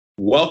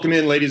Welcome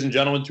in, ladies and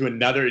gentlemen, to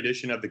another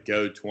edition of the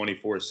Go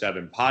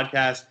 24/7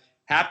 podcast.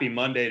 Happy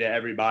Monday to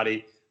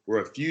everybody. We're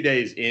a few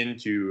days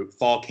into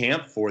fall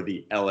camp for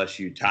the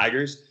LSU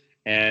Tigers,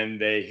 and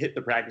they hit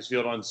the practice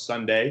field on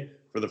Sunday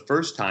for the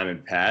first time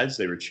in pads.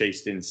 They were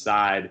chased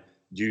inside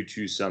due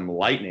to some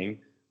lightning,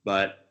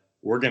 but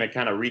we're going to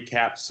kind of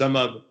recap some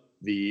of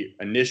the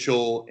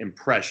initial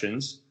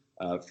impressions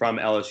from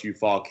LSU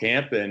fall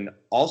camp, and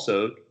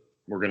also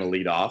we're going to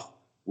lead off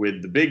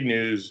with the big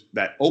news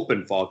that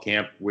opened fall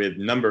camp with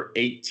number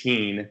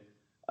 18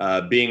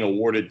 being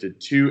awarded to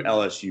two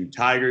LSU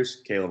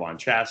Tigers, K'Lavon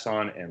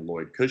Chaisson and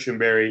Lloyd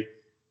Cushenberry.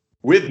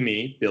 With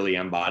me, Billy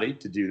Embody,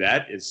 to do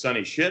that is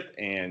Sonny Ship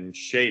and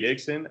Shay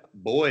Dixon.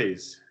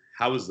 Boys,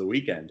 how was the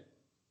weekend?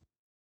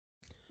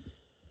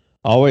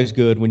 Always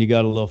good when you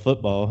got a little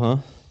football, huh?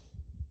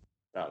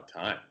 About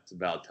time. It's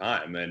about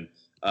time. And,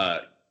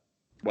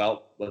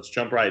 well, let's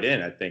jump right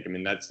in, I think. I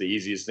mean, that's the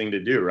easiest thing to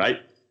do,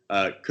 right?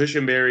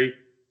 Cushenberry,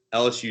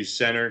 LSU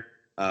center,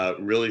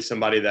 really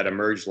somebody that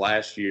emerged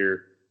last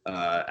year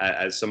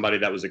as somebody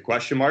that was a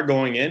question mark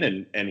going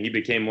in, and he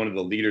became one of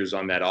the leaders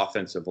on that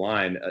offensive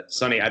line.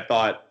 Sonny, I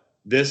thought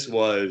this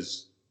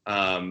was,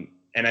 and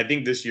I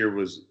think this year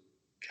was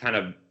kind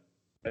of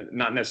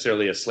not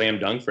necessarily a slam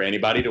dunk for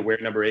anybody to wear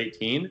number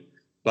 18,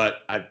 but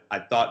I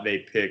thought they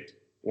picked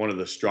one of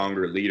the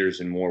stronger leaders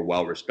and more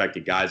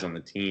well-respected guys on the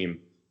team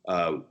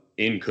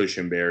in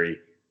Cushenberry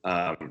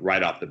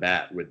right off the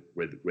bat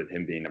with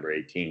him being number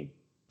 18.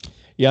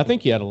 Yeah, I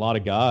think he had a lot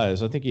of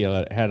guys. I think he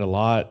had a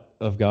lot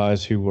of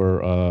guys who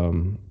were, I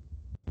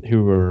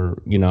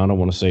don't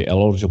want to say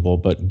eligible,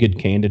 but good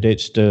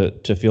candidates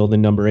to fill the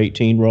number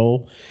 18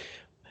 role.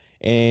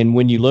 And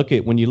when you look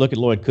at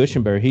Lloyd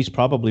Cushenberry, he's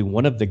probably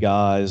one of the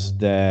guys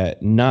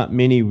that not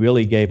many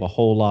really gave a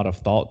whole lot of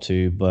thought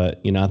to.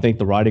 But I think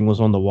the writing was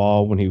on the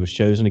wall when he was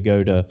chosen to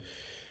go to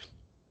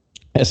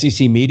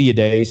SEC Media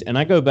Days. And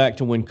I go back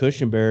to when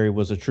Cushenberry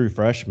was a true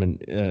freshman.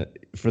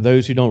 For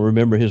those who don't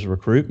remember his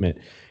recruitment,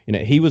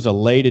 he was a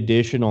late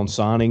addition on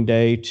signing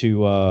day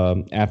to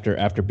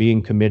after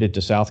being committed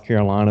to South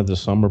Carolina the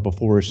summer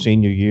before his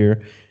senior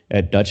year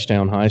at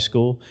Dutchtown High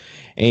School,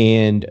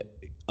 and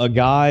a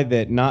guy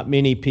that not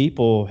many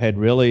people had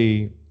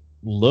really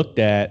looked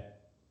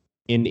at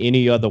in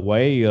any other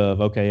way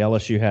of, okay,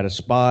 LSU had a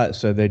spot,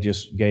 so they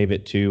just gave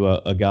it to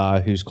a guy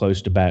who's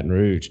close to Baton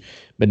Rouge.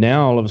 But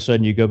now all of a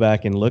sudden you go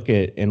back and look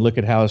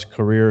at how his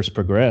career has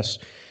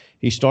progressed.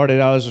 He started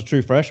out as a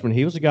true freshman.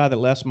 He was a guy that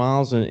Les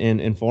Miles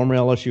and former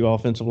LSU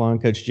offensive line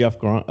coach Jeff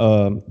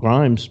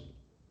Grimes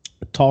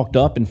talked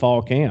up in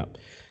fall camp.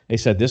 They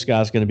said, this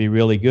guy's going to be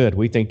really good.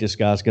 We think this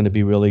guy's going to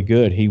be really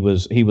good. He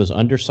was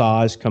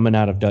undersized coming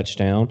out of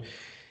Dutchtown.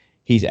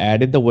 He's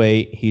added the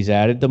weight. He's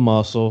added the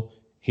muscle.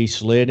 He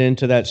slid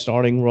into that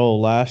starting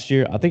role last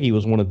year. I think he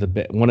was one of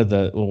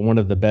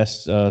the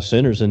best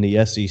centers in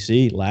the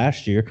SEC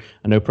last year.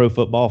 I know Pro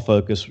Football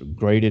Focus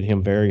graded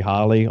him very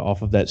highly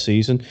off of that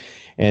season,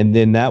 and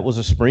then that was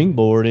a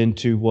springboard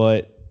into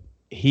what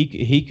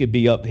he could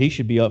be up. He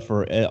should be up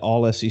for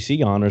all SEC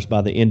honors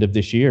by the end of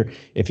this year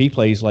if he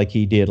plays like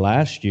he did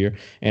last year.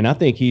 And I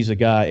think he's a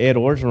guy. Ed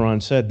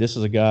Orgeron said this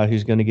is a guy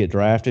who's going to get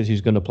drafted.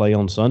 Who's going to play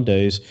on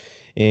Sundays.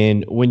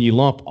 And when you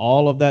lump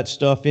all of that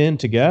stuff in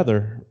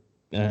together,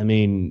 I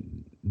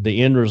mean,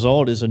 the end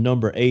result is a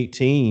number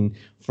 18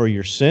 for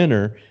your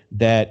center.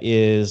 That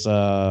is,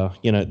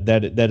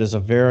 that is a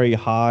very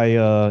high,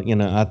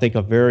 I think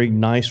a very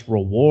nice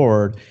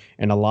reward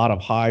and a lot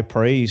of high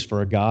praise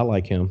for a guy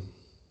like him.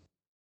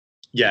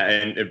 Yeah,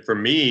 and for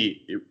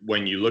me,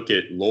 when you look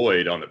at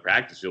Lloyd on the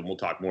practice field, we'll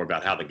talk more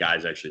about how the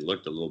guys actually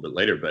looked a little bit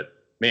later, but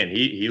man,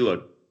 he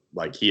looked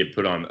like he had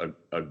put on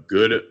a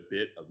good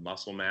bit of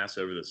muscle mass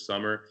over the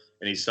summer,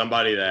 and he's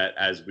somebody that,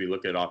 as we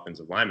look at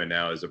offensive linemen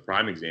now, is a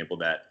prime example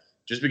that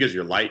just because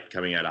you're light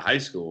coming out of high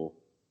school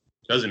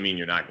doesn't mean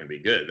you're not going to be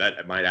good.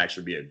 That might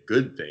actually be a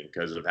good thing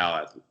because of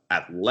how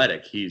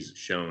athletic he's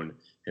shown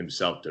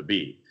himself to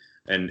be.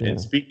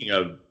 And speaking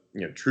of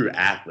true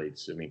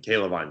athletes, I mean,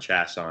 K'Lavon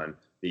Chaisson,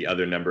 the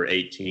other number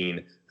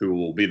 18, who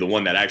will be the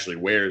one that actually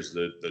wears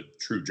the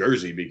true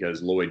jersey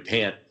because Lloyd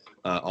can't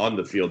on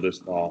the field this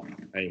fall.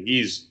 I mean,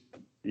 he's,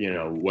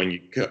 when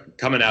you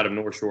coming out of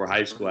North Shore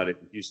High School out of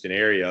the Houston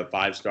area,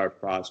 5-star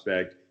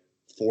prospect,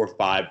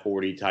 4.5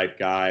 40 type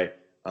guy,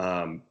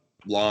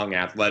 long,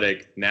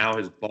 athletic, now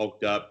has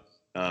bulked up.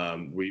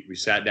 We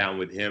sat down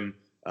with him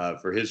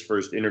for his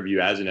first interview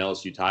as an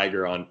LSU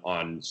Tiger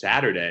on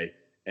Saturday,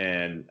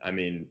 and I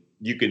mean,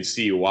 you can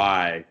see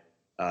why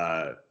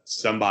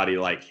somebody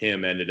like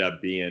him ended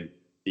up being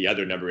the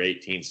other number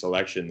 18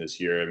 selection this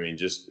year. I mean,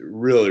 just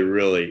really,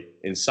 really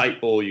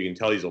insightful. You can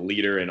tell he's a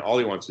leader, and all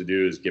he wants to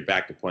do is get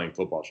back to playing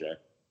football, Shay.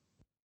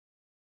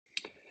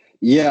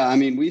 Yeah, I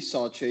mean, we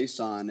saw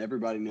Chaisson.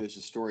 Everybody knows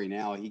the story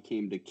now. He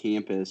came to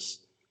campus.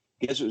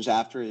 I guess it was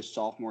after his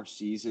sophomore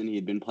season. He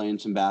had been playing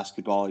some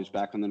basketball. He was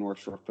back on the North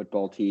Shore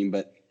football team,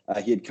 but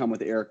he had come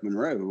with Eric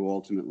Monroe, who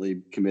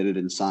ultimately committed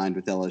and signed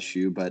with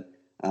LSU. But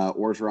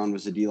Orgeron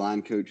was the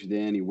D-line coach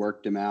then. He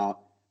worked him out,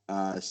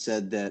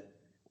 said that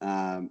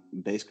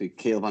basically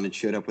K'Lavon had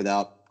showed up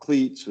without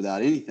cleats,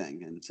 without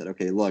anything, and said,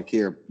 okay, look,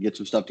 here, get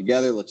some stuff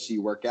together. Let's see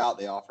you work out.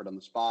 They offered on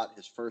the spot.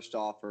 His first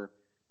offer,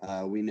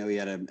 we know he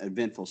had an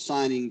eventful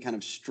signing kind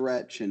of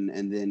stretch and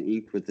then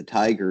inked with the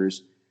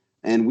Tigers.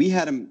 And we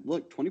had him,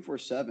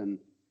 24/7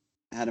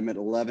 had him at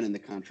 11 in the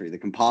country. The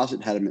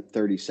composite had him at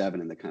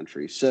 37 in the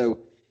country. So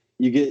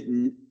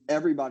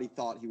everybody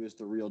thought he was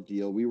the real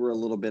deal. We were a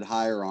little bit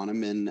higher on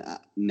him. And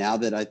now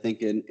that I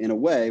think in a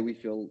way we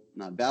feel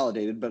not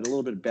validated, but a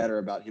little bit better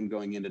about him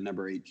going into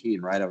number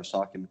 18, right? I was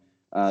talking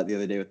the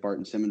other day with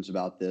Barton Simmons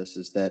about this,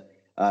 is that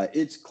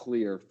it's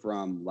clear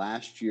from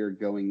last year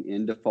going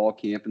into fall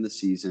camp in the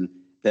season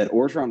that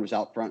Orgeron was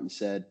out front and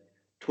said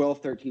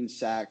 12, 13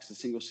 sacks, the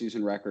single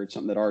season record,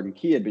 something that Arden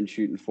Key had been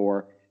shooting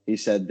for. He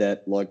said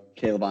that, look,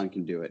 K'Lavon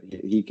can do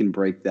it. He can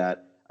break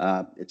that.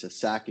 It's a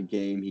sack a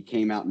game. He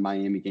came out in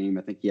Miami game.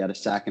 I think he had a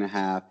sack and a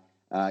half,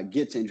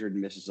 gets injured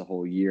and misses the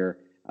whole year.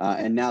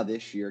 And now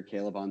this year,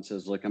 K'Lavon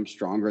says, look, I'm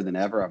stronger than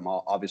ever. I'm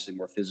obviously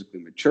more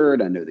physically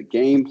matured. I know the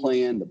game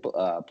plan, the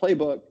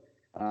playbook.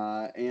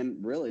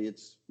 And really,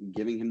 it's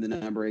giving him the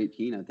number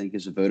 18, I think,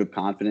 is a vote of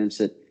confidence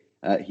that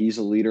he's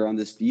a leader on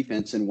this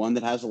defense and one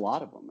that has a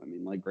lot of them. I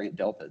mean, like Grant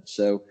Delpit.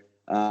 So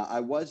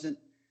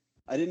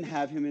I didn't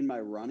have him in my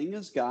running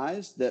as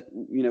guys that,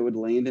 would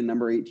land in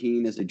number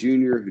 18 as a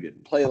junior who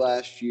didn't play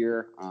last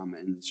year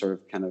and sort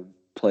of kind of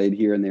played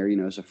here and there,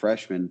 as a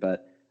freshman.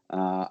 But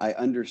I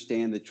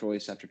understand the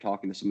choice after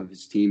talking to some of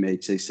his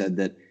teammates. They said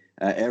that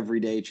every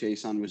day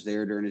Chason was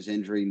there during his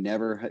injury,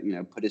 never,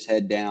 put his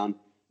head down,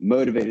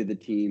 motivated the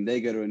team.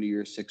 They go to a New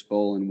Year's Six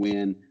Bowl and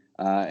win.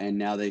 And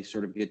now they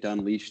sort of get to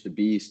unleash the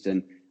beast.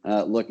 And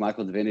look,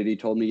 Michael Divinity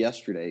told me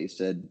yesterday, he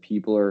said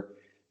people are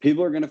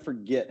going to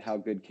forget how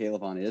good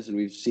K'Lavon is. And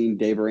we've seen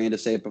Dave Aranda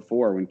say it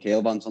before. When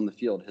K'Lavon's on the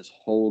field, his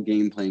whole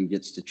game plan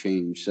gets to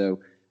change. So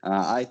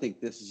I think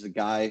this is a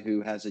guy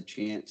who has a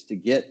chance to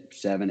get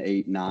 7,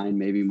 8, 9,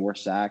 maybe more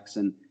sacks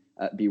and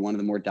be one of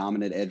the more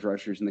dominant edge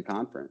rushers in the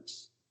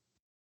conference.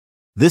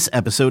 This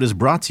episode is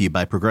brought to you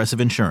by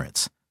Progressive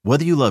Insurance.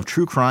 Whether you love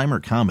true crime or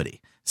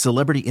comedy,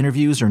 celebrity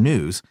interviews or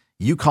news,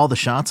 you call the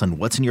shots on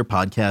what's in your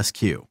podcast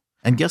queue.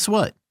 And guess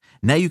what?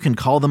 Now you can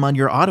call them on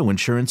your auto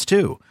insurance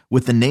too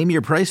with the Name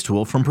Your Price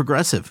tool from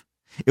Progressive.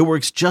 It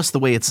works just the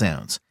way it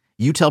sounds.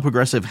 You tell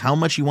Progressive how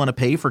much you want to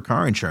pay for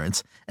car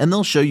insurance, and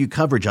they'll show you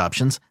coverage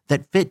options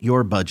that fit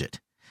your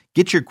budget.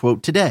 Get your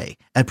quote today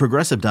at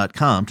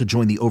Progressive.com to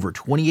join the over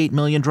 28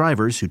 million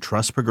drivers who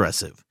trust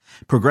Progressive.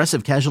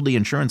 Progressive Casualty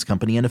Insurance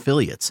Company and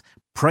Affiliates.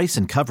 Price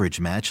and coverage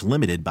match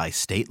limited by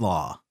state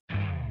law.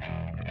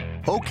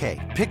 Okay,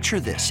 picture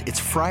this. It's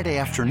Friday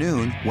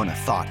afternoon when a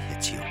thought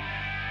hits you.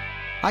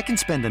 I can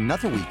spend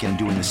another weekend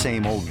doing the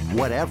same old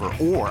whatever,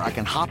 or I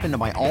can hop into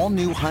my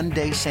all-new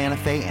Hyundai Santa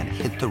Fe and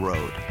hit the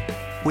road.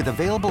 With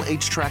available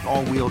H-Track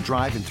all-wheel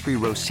drive and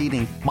 3-row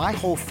seating, my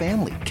whole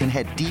family can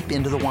head deep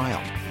into the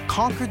wild.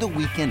 Conquer the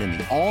weekend in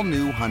the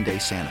all-new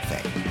Hyundai Santa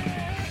Fe.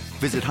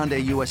 Visit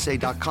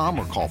HyundaiUSA.com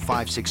or call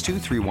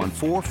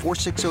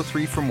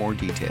 562-314-4603 for more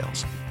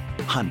details.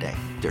 Hyundai,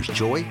 there's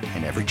joy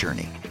in every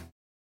journey.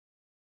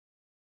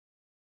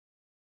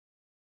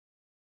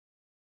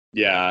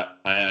 Yeah,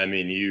 I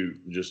mean, you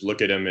just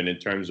look at him, and in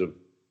terms of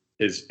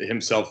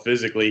himself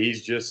physically,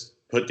 he's just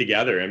put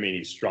together. I mean,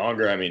 he's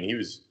stronger. I mean, he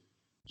was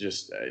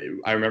just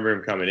I remember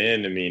him coming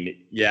in. I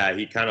mean, yeah,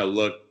 he kind of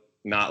looked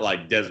not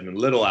like Desmond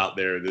Little out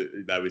there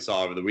that we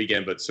saw over the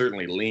weekend, but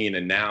certainly lean.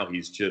 And now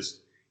he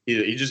just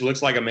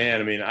looks like a man.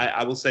 I mean,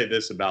 I will say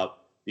this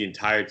about the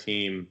entire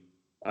team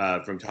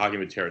from talking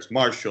with Terrace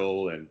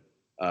Marshall, and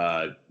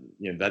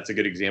that's a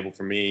good example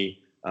for me.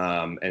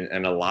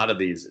 And a lot of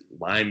these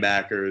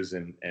linebackers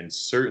and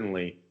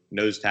certainly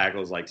nose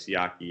tackles like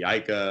Siaki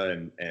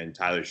Ika and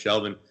Tyler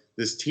Shelvin.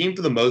 This team,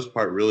 for the most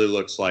part, really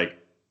looks like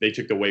they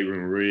took the weight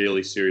room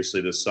really seriously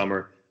this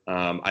summer.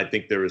 I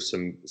think there was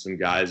some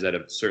guys that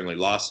have certainly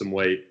lost some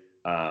weight,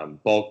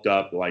 bulked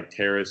up like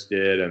Terrace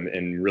did,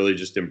 and really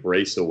just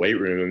embraced the weight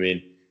room. I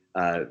mean,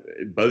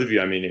 both of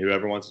you, I mean,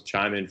 whoever wants to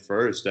chime in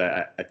first,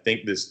 I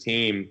think this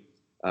team,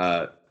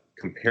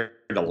 compared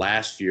to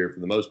last year,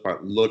 for the most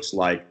part, looks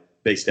like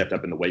they stepped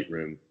up in the weight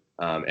room,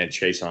 and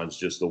Chason's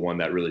just the one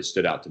that really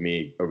stood out to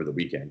me over the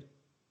weekend.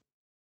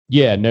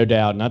 Yeah, no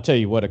doubt. And I'll tell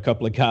you what, a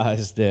couple of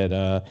guys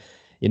that,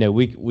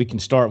 we can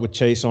start with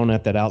Chason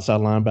at that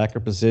outside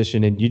linebacker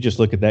position, and you just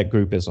look at that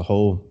group as a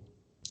whole.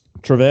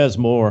 Travez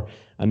Moore,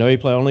 I know he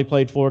only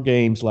played 4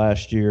 games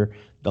last year.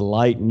 The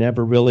light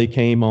never really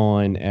came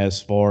on as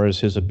far as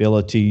his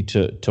ability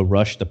to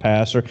rush the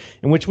passer,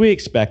 in which we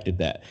expected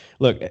that.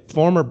 Look,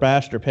 former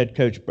Bastrop head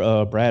coach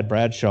Brad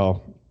Bradshaw,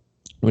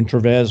 when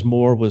Travez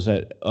Moore was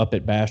up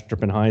at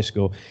Bastrop in high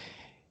school,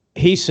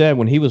 he said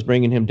when he was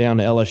bringing him down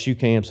to LSU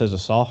camps as a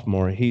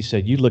sophomore, he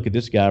said, you look at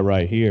this guy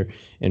right here,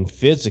 and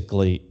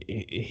physically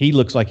he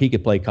looks like he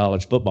could play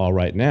college football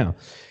right now.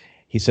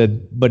 He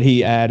said, but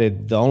he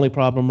added, the only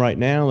problem right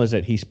now is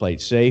that he's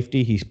played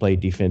safety, he's played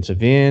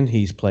defensive end,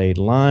 he's played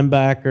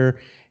linebacker,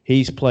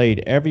 he's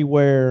played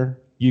everywhere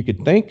you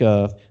could think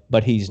of,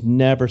 but he's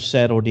never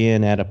settled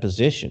in at a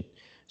position.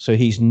 So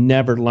he's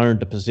never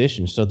learned a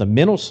position. So the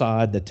mental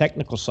side, the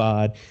technical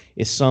side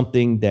is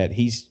something that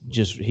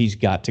he's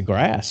got to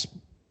grasp.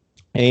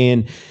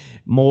 And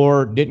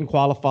Moore didn't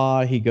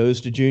qualify. He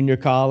goes to junior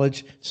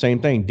college. Same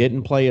thing.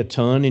 Didn't play a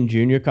ton in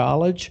junior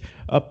college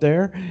up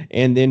there.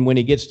 And then when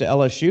he gets to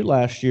LSU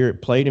last year,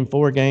 played in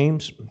 4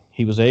 games.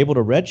 He was able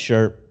to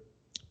redshirt.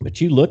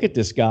 But you look at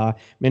this guy,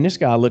 man, this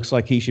guy looks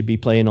like he should be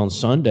playing on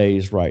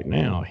Sundays right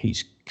now.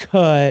 He's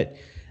cut.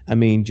 I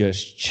mean,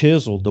 just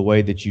chiseled the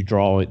way that you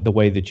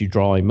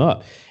draw him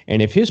up.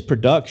 And if his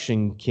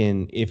production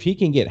if he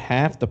can get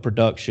half the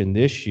production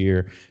this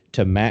year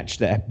to match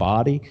that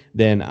body,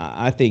 then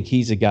I think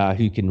he's a guy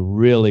who can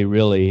really,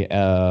 really,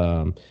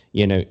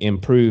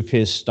 improve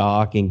his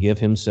stock and give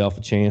himself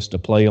a chance to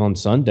play on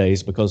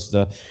Sundays, because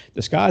the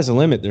sky's the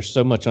limit. There's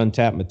so much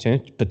untapped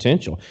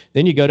potential.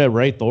 Then you go to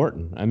Ray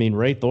Thornton. I mean,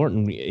 Ray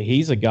Thornton,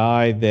 he's a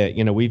guy that,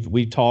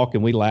 we talk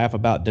and we laugh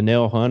about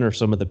Donnell Hunter,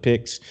 some of the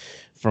picks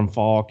from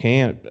fall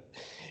camp.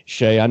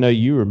 Shay, I know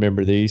you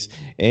remember these.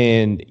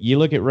 And you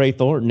look at Ray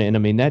Thornton, and I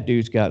mean, that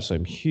dude's got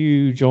some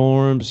huge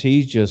arms.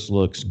 He just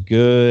looks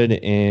good.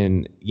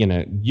 And,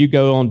 you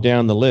go on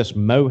down the list.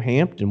 Mo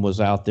Hampton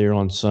was out there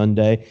on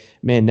Sunday.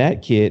 Man,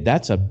 that kid,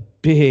 that's a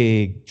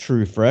big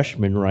true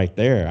freshman right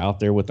there,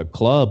 out there with a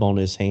club on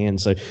his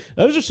hand. So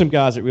those are some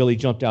guys that really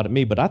jumped out at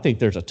me, but I think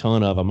there's a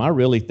ton of them. I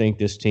really think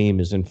this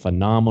team is in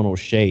phenomenal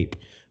shape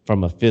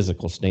from a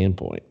physical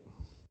standpoint.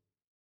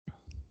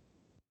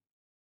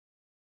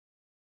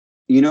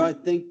 I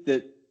think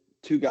that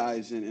 2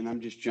 guys, and I'm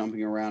just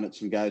jumping around at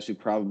some guys who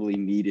probably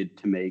needed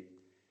to make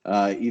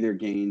either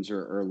gains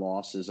or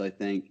losses. I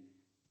think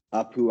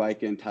Apu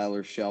Ika and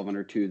Tyler Shelvin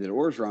are 2 that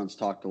Orgeron's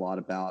talked a lot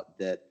about,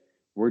 that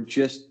were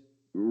just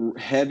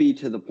heavy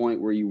to the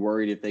point where you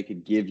worried if they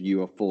could give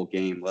you a full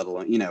game, let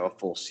alone, a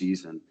full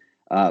season.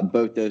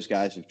 Both those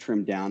guys have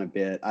trimmed down a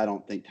bit. I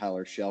don't think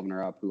Tyler Shelvin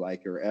or Apu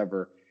Ika are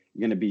ever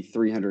going to be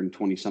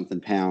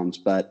 320-something pounds,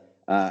 but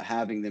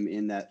having them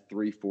in that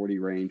 340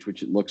 range,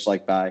 which it looks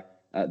like by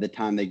the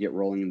time they get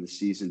rolling in the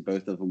season,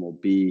 both of them will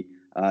be,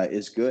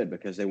 is good,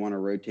 because they want to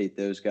rotate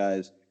those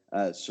guys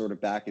sort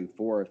of back and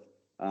forth.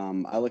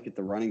 I look at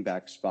the running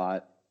back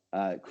spot.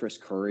 Chris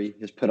Curry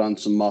has put on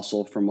some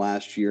muscle from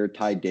last year.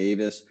 Ty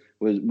Davis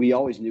we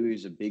always knew he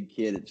was a big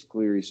kid. It's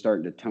clear he's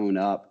starting to tone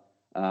up.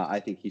 I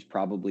think he's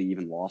probably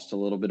even lost a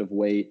little bit of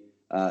weight.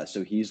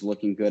 So he's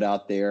looking good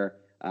out there.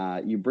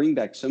 You bring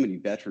back so many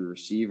veteran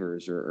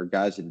receivers or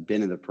guys that have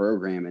been in the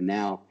program, and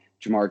now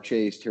Jamar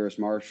Chase, Terrace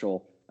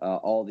Marshall,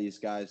 all these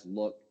guys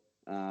look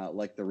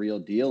like the real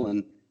deal.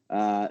 And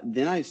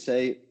then I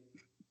say,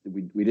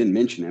 we didn't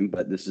mention him,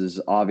 but this is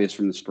obvious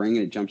from the spring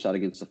and it jumps out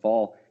against the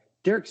fall.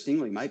 Derek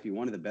Stingley might be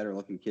one of the better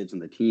looking kids on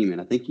the team.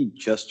 And I think he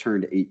just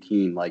turned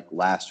 18 like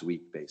last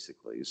week,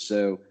 basically.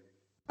 So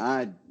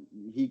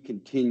he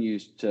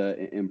continues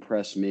to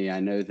impress me.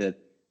 I know that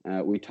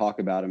we talk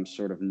about him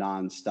sort of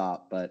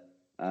nonstop, but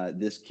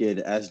this kid,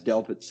 as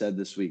Delpit said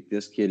this week,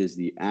 this kid is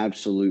the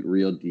absolute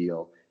real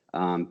deal.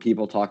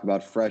 People talk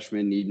about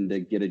freshmen needing to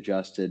get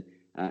adjusted.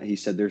 He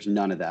said there's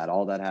none of that.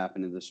 All that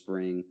happened in the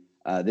spring.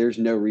 There's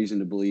no reason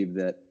to believe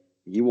that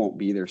he won't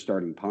be their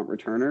starting punt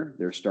returner,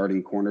 their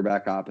starting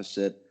cornerback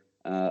opposite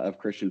of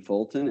Christian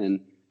Fulton,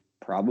 and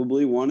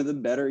probably one of the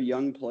better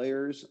young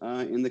players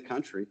in the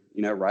country,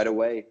 right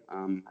away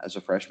as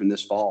a freshman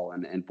this fall.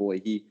 And boy,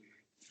 he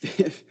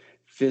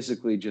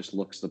physically just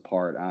looks the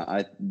part.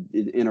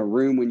 In a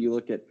room, when you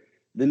look at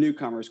the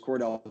newcomers,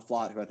 Cordell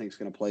Flott, who I think is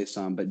going to play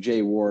some, but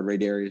Jay Ward,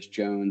 Raydarius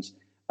Jones,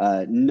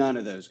 none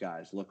of those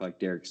guys look like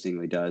Derek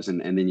Stingley does.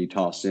 And then you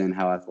toss in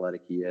how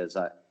athletic he is.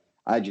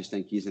 I just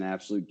think he's an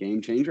absolute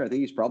game changer. I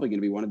think he's probably going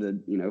to be one of the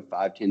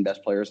 5-10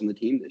 best players on the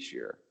team this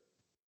year.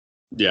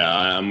 Yeah,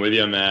 I'm with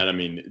you on that. I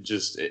mean,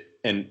 just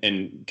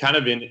and kind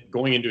of in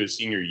going into his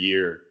senior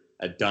year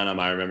at Dunham,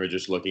 I remember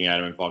just looking at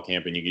him in fall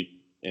camp, and you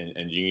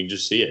can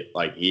just see it.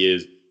 Like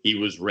he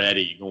was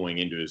ready going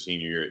into his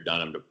senior year at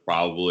Dunham to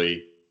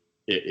probably,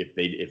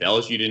 if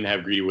LSU didn't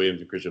have Greedy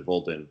Williams and Christian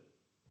Fulton,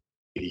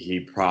 he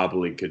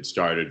probably could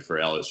started for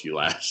LSU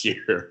last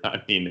year. I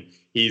mean,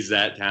 he's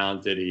that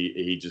talented.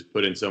 He just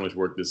put in so much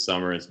work this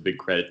summer. It's a big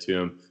credit to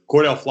him.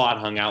 Cordell Flott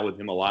hung out with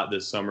him a lot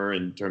this summer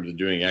in terms of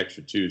doing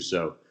extra too.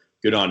 So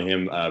good on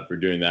him for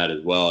doing that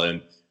as well.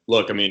 And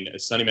look, I mean,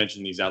 as Sonny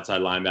mentioned, these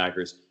outside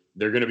linebackers,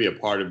 they're going to be a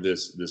part of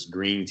this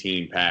green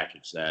team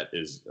package that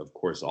is, of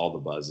course, all the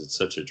buzz. It's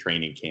such a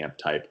training camp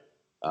type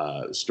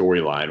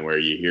storyline where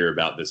you hear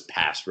about this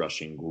pass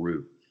rushing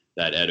group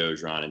that Ed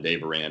Orgeron and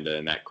Dave Aranda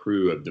and that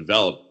crew have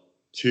developed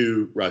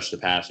to rush the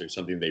passer,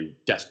 something they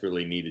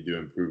desperately needed to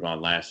improve on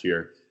last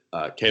year.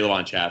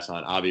 K'Lavon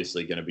Chaisson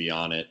obviously going to be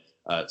on it.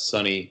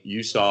 Sonny,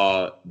 you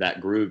saw that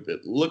group,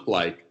 it looked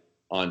like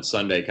on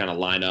Sunday, kind of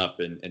line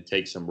up and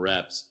take some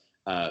reps.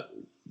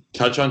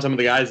 Touch on some of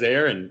the guys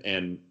there,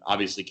 and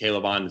obviously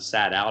K'Lavon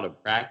sat out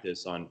of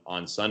practice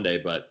on Sunday,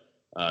 but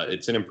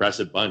it's an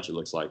impressive bunch, it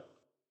looks like.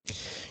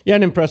 Yeah,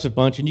 an impressive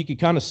bunch, and you could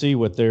kind of see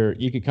what Ed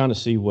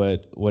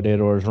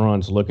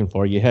Orgeron's looking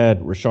for. You had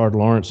Rashard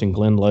Lawrence and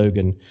Glenn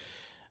Logan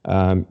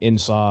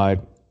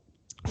inside.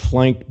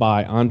 flanked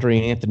by Andre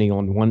Anthony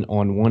on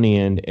one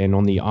end, and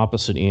on the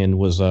opposite end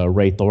was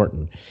Ray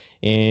Thornton.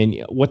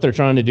 And what they're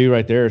trying to do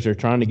right there is they're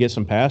trying to get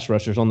some pass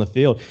rushers on the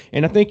field.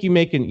 And I think you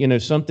making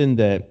something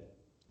that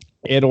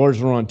Ed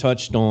Orgeron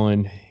touched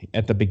on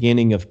at the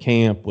beginning of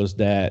camp was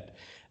that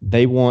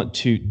they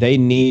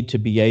need to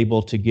be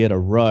able to get a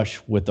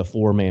rush with a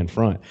 4-man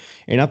front.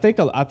 And I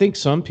think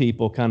some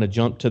people kind of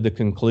jump to the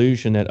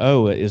conclusion that,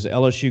 is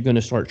LSU going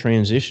to start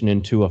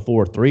transitioning to a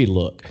 4-3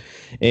 look?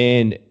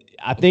 And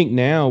I think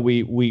now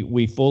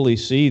we fully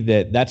see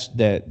that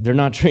they're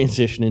not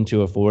transitioning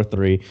to a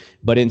 4-3,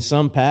 but in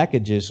some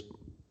packages,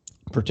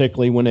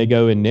 particularly when they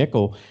go in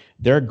nickel,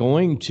 they're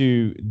going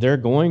to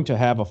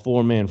have a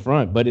 4-man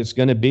front, but it's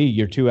going to be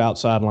your two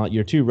rush outside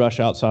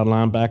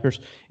linebackers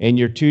and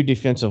your two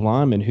defensive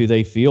linemen who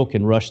they feel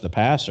can rush the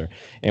passer.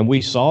 And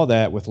we saw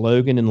that with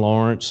Logan and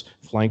Lawrence,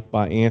 flanked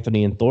by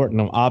Anthony and Thornton.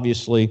 Now,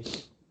 obviously,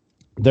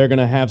 they're going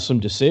to have some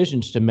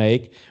decisions to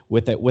make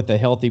with a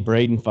healthy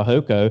Braden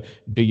Fehoko.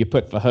 Do you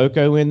put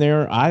Fehoko in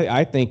there?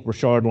 I think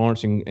Rashard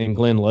Lawrence and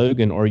Glenn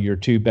Logan are your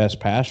two best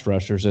pass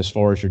rushers as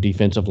far as your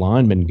defensive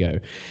linemen go.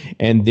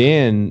 And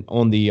then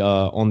on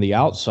the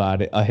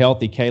outside, a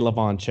healthy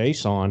K'Lavon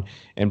Chaisson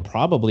and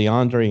probably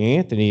Andre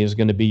Anthony is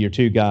going to be your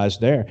two guys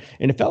there.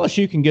 And if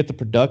LSU can get the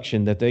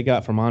production that they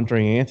got from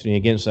Andre Anthony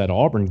against that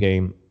Auburn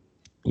game,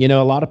 a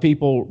lot of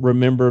people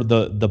remember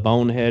the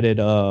boneheaded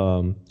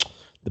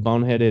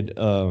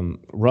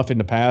roughing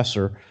the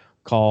passer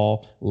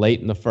call late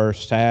in the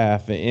first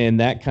half, and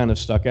that kind of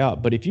stuck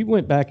out. But if you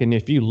went back and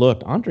if you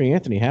looked, Andre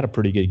Anthony had a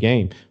pretty good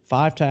game.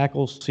 5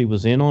 tackles. He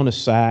was in on a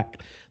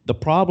sack. The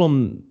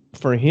problem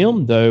for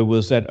him, though,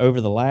 was that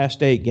over the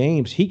last 8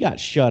 games, he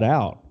got shut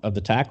out of the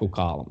tackle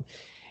column.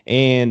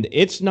 And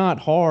it's not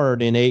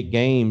hard in 8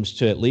 games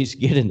to at least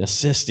get an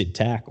assisted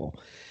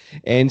tackle.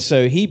 And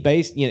so he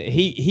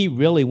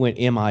really went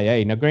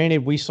MIA. Now,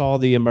 granted, we saw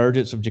the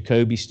emergence of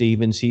Jacoby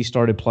Stevens. He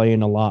started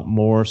playing a lot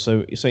more.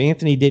 So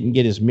Anthony didn't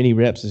get as many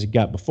reps as he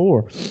got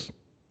before.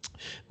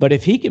 But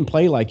if he can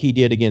play like he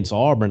did against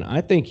Auburn,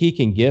 I think he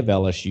can give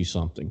LSU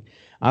something.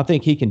 I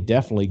think he can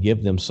definitely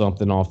give them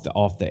something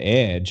off the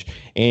edge.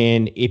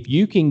 And if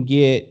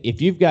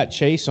you've got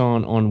Chase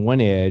on one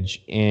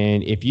edge,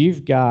 and if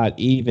you've got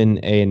even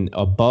an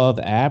above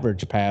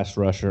average pass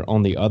rusher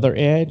on the other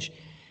edge,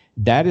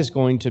 that is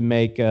going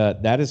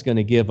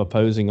to give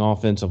opposing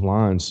offensive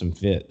lines some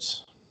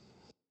fits.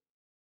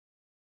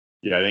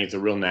 Yeah, I think it's a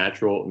real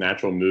natural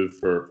move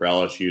for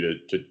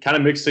LSU to kind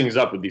of mix things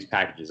up with these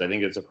packages. I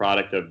think it's a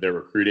product of their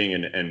recruiting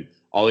and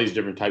all these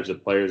different types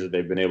of players that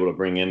they've been able to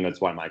bring in. That's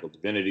why Michael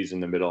Divinity's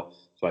in the middle.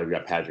 That's why we've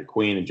got Patrick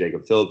Queen and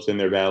Jacob Phillips in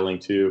there battling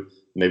too.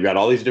 And they've got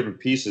all these different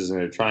pieces, and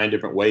they're trying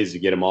different ways to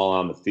get them all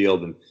on the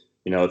field. And,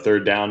 a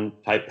third down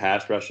type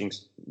pass rushing,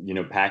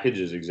 package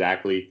is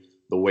exactly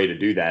the way to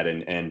do that.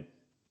 And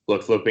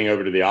look, flipping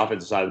over to the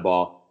offensive side of the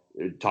ball,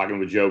 talking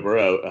with Joe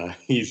Burrow,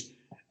 he's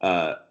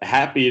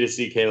happy to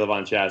see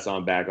K'Lavon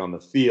Chaisson back on the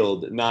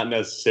field, not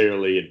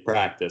necessarily in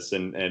practice.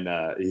 And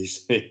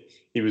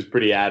he was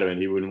pretty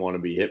adamant he wouldn't want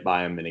to be hit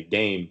by him in a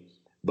game.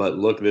 But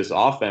look, this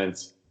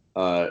offense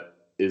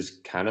is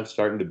kind of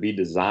starting to be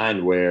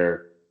designed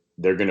where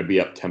they're going to be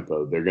up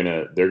tempo. They're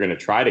gonna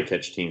try to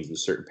catch teams with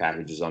certain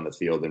packages on the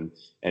field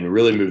and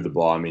really move the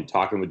ball. I mean,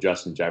 talking with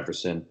Justin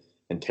Jefferson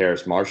and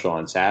Terrace Marshall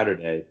on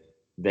Saturday,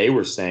 they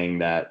were saying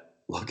that,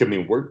 look, I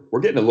mean, we're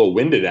getting a little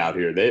winded out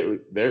here.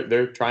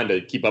 They're trying to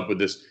keep up with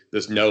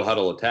this no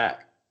huddle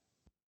attack.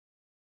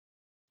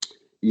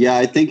 Yeah,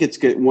 I think it's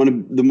good. One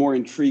of the more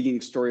intriguing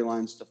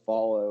storylines to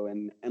follow.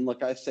 And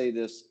look, I say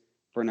this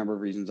for a number of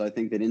reasons. I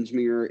think that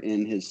Insminger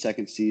in his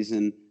second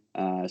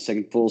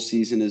full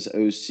season as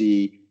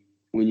OC,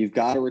 when you've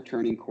got a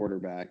returning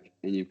quarterback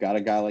and you've got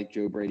a guy like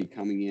Joe Brady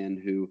coming in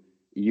who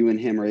you and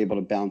him are able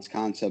to bounce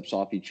concepts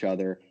off each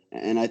other.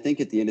 And I think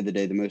at the end of the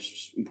day, the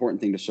most important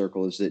thing to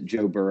circle is that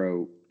Joe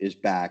Burrow is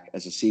back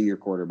as a senior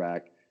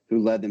quarterback who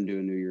led them to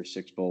a New Year's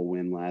Six Bowl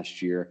win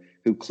last year,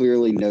 who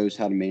clearly knows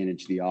how to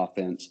manage the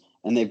offense.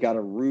 And they've got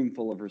a room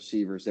full of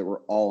receivers that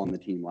were all on the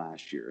team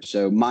last year.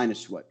 So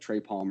minus Trey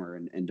Palmer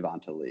and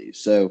Devonta Lee.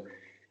 So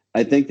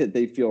I think that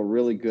they feel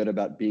really good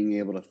about being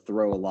able to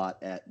throw a lot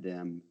at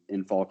them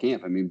in fall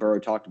camp. I mean, Burrow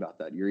talked about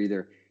that.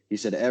 He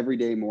said every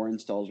day more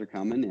installs are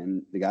coming,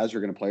 and the guys who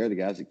are going to play are the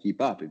guys that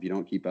keep up. If you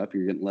don't keep up,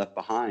 you're getting left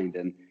behind.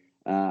 And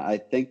I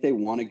think they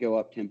want to go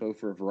up tempo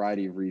for a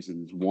variety of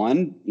reasons.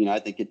 One, I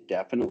think it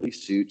definitely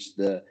suits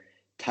the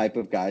type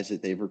of guys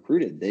that they've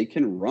recruited. They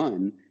can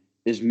run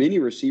as many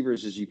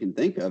receivers as you can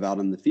think of out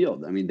on the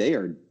field. I mean, they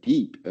are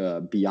deep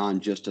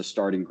beyond just a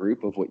starting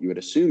group of what you would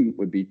assume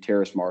would be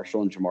Terrace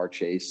Marshall and Jamar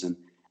Chase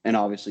and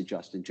obviously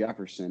Justin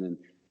Jefferson. And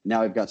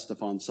now we've got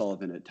Stephon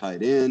Sullivan at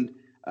tight end.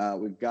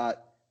 We've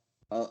got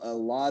a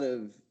lot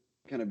of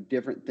kind of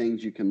different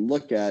things you can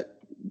look at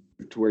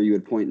to where you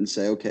would point and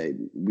say, okay,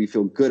 we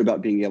feel good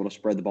about being able to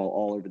spread the ball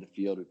all over the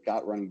field. We've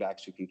got running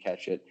backs who can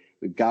catch it.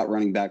 We've got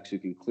running backs who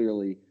can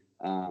clearly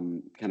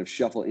kind of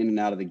shuffle in and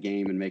out of the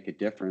game and make a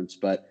difference.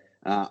 But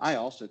I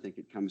also think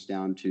it comes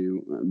down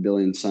to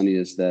Billy and Sonny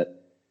is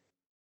that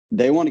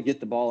They want to get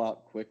the ball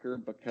out quicker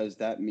because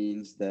that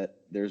means that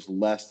there's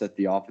less that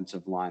the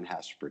offensive line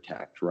has to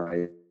protect,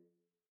 right?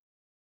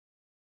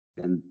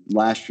 And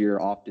last year,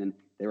 often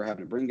they were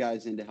having to bring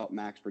guys in to help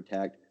max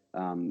protect.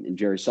 And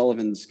Jerry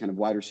Sullivan's kind of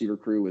wide receiver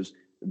crew was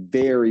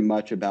very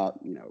much about,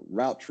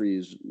 route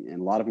trees,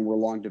 and a lot of them were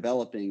long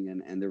developing.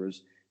 And there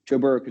was Joe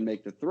Burrow can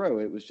make the throw.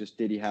 It was just,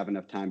 did he have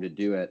enough time to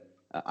do it?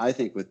 I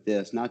think with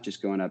this, not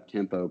just going up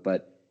tempo,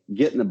 but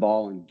getting the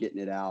ball and getting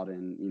it out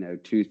in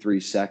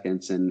 2-3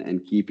 seconds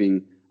and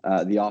keeping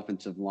the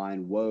offensive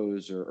line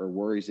woes or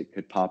worries that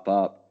could pop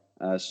up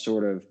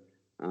sort of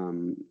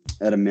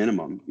at a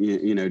minimum.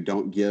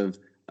 Don't give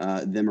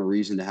them a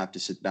reason to have to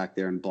sit back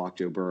there and block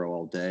Joe Burrow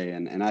all day.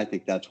 And I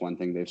think that's one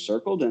thing they've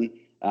circled, and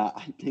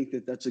I think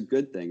that that's a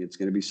good thing. It's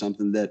going to be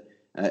something that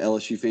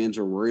LSU fans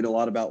were worried a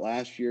lot about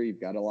last year.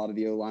 You've got a lot of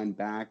the O-line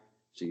back,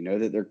 so you know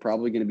that they're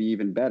probably going to be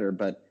even better,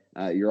 but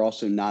you're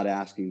also not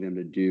asking them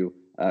to do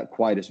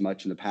quite as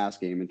much in the pass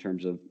game in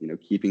terms of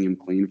keeping him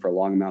clean for a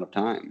long amount of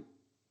time.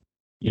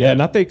 Yeah,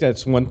 and I think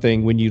that's one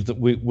thing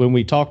when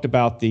we talked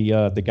about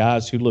the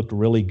guys who looked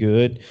really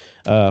good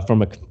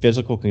from a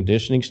physical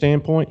conditioning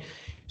standpoint.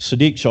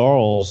 Saahdiq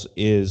Charles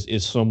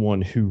is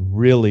someone who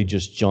really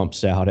just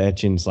jumps out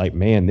at you and it's like,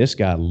 man, this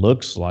guy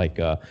looks like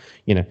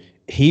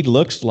he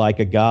looks like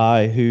a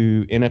guy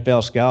who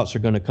NFL scouts are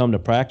going to come to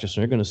practice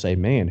and they're going to say,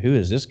 man, who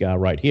is this guy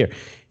right here?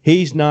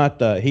 He's not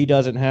he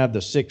doesn't have the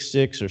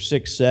 6'6" or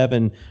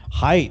 6'7"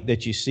 height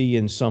that you see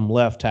in some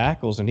left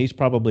tackles, and he's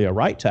probably a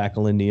right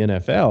tackle in the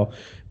NFL.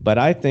 But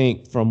I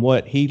think from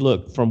where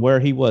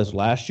he was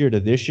last year to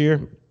this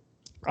year,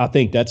 I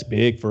think that's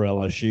big for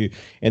LSU.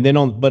 And then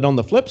on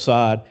the flip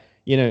side,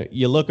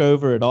 you look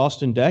over at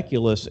Austin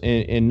Deculus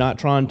and not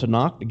trying to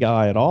knock the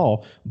guy at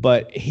all,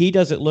 but he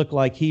doesn't look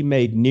like he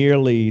made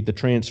nearly the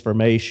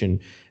transformation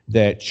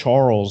that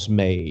Charles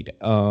made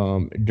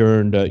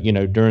during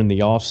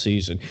the off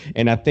season.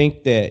 And I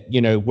think that,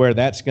 where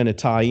that's going to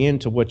tie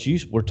into what you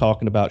were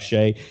talking about,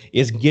 Shay,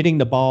 is getting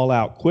the ball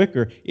out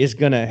quicker is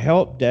going to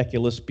help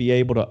Deculus be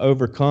able to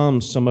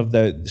overcome some of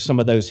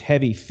those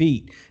heavy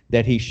feet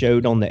that he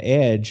showed on the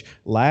edge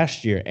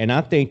last year. And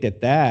I think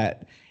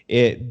that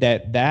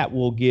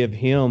will give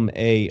him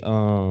a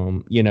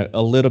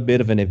little bit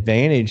of an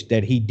advantage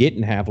that he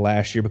didn't have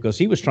last year, because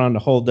he was trying to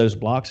hold those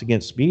blocks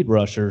against speed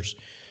rushers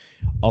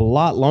a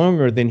lot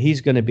longer than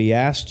he's going to be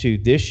asked to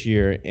this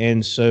year.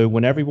 And so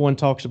when everyone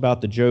talks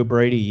about the Joe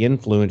Brady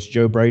influence,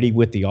 Joe Brady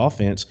with the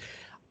offense,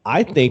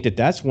 I think that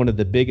that's one of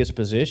the biggest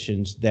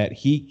positions that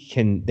he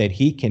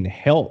can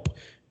help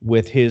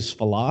with his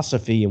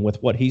philosophy and with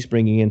what he's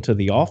bringing into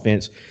the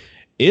offense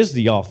is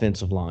the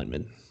offensive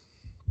lineman.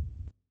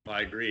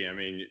 I agree. I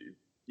mean,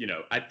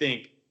 I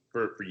think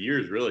for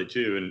years really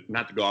too, and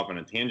not to go off on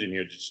a tangent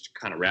here, just to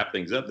kind of wrap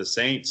things up, the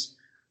Saints,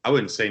 I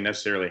wouldn't say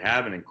necessarily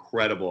have an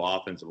incredible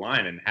offensive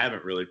line, and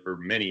haven't really for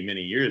many,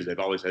 many years. They've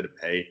always had to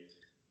pay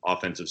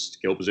offensive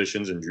skill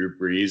positions and Drew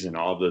Brees and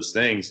all of those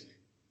things.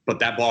 But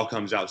that ball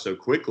comes out so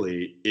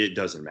quickly, it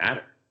doesn't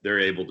matter.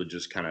 They're able to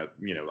just kind of,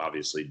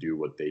 obviously do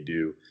what they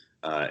do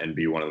and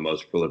be one of the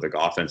most prolific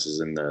offenses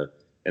in the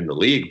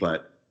league.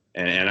 But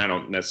and I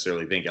don't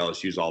necessarily think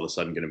LSU's all of a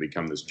sudden going to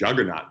become this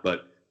juggernaut,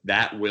 but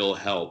that will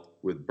help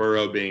with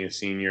Burrow being a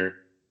senior.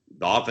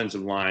 The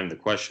offensive line, the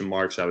question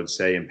marks, I would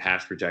say, in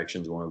pass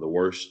protection is one of the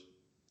worst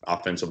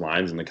offensive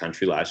lines in the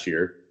country last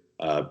year,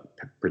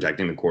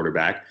 protecting the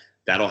quarterback.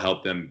 That'll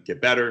help them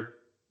get better.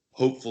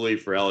 Hopefully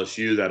for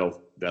LSU,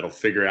 that'll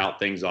figure out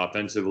things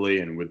offensively.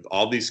 And with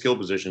all these skill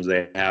positions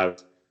they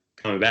have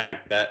coming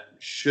back, that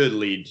should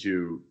lead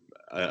to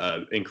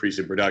increase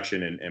in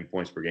production and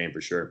points per game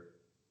for sure.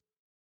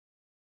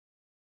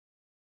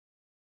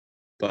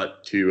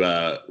 But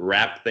to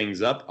wrap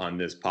things up on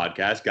this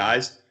podcast,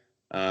 guys,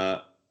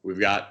 we've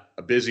got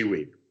a busy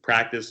week.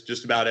 Practice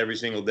just about every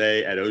single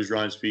day at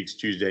Orgeron Speaks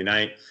Tuesday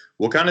night.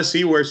 We'll kind of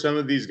see where some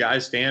of these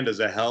guys stand as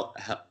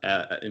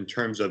in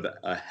terms of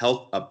a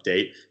health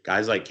update.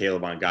 Guys like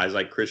Caleb Vaughn, guys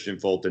like Christian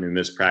Fulton, who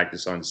missed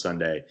practice on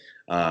Sunday.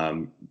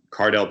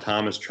 Cardell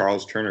Thomas,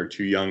 Charles Turner,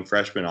 two young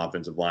freshman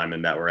offensive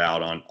linemen that were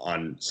out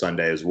on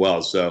Sunday as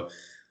well. So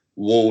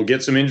we'll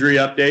get some injury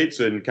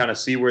updates and kind of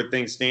see where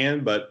things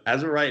stand. But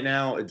as of right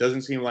now, it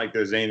doesn't seem like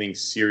there's anything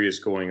serious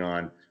going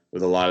on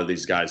with a lot of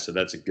these guys. So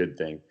that's a good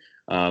thing.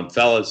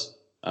 Fellas,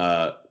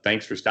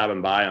 thanks for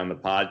stopping by on the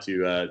pod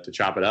to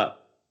chop it up.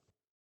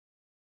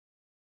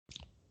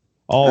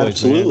 Always,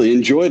 absolutely, man.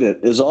 Enjoyed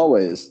it as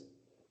always.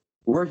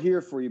 We're here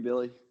for you,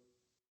 Billy.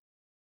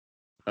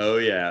 Oh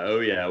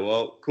yeah.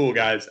 Well, cool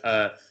guys.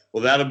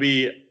 Well, that'll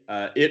be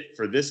it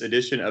for this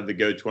edition of the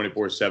Go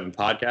 24/7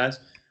 podcast.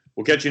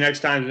 We'll catch you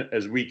next time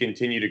as we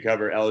continue to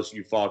cover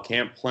LSU fall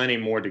camp. Plenty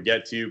more to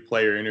get to,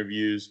 player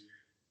interviews.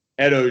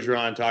 Ed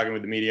Orgeron talking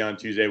with the media on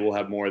Tuesday. We'll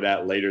have more of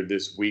that later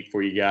this week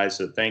for you guys.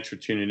 So thanks for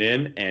tuning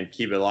in, and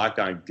keep it locked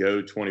on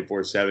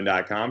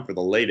Go247.com for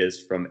the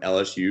latest from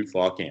LSU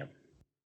fall camp.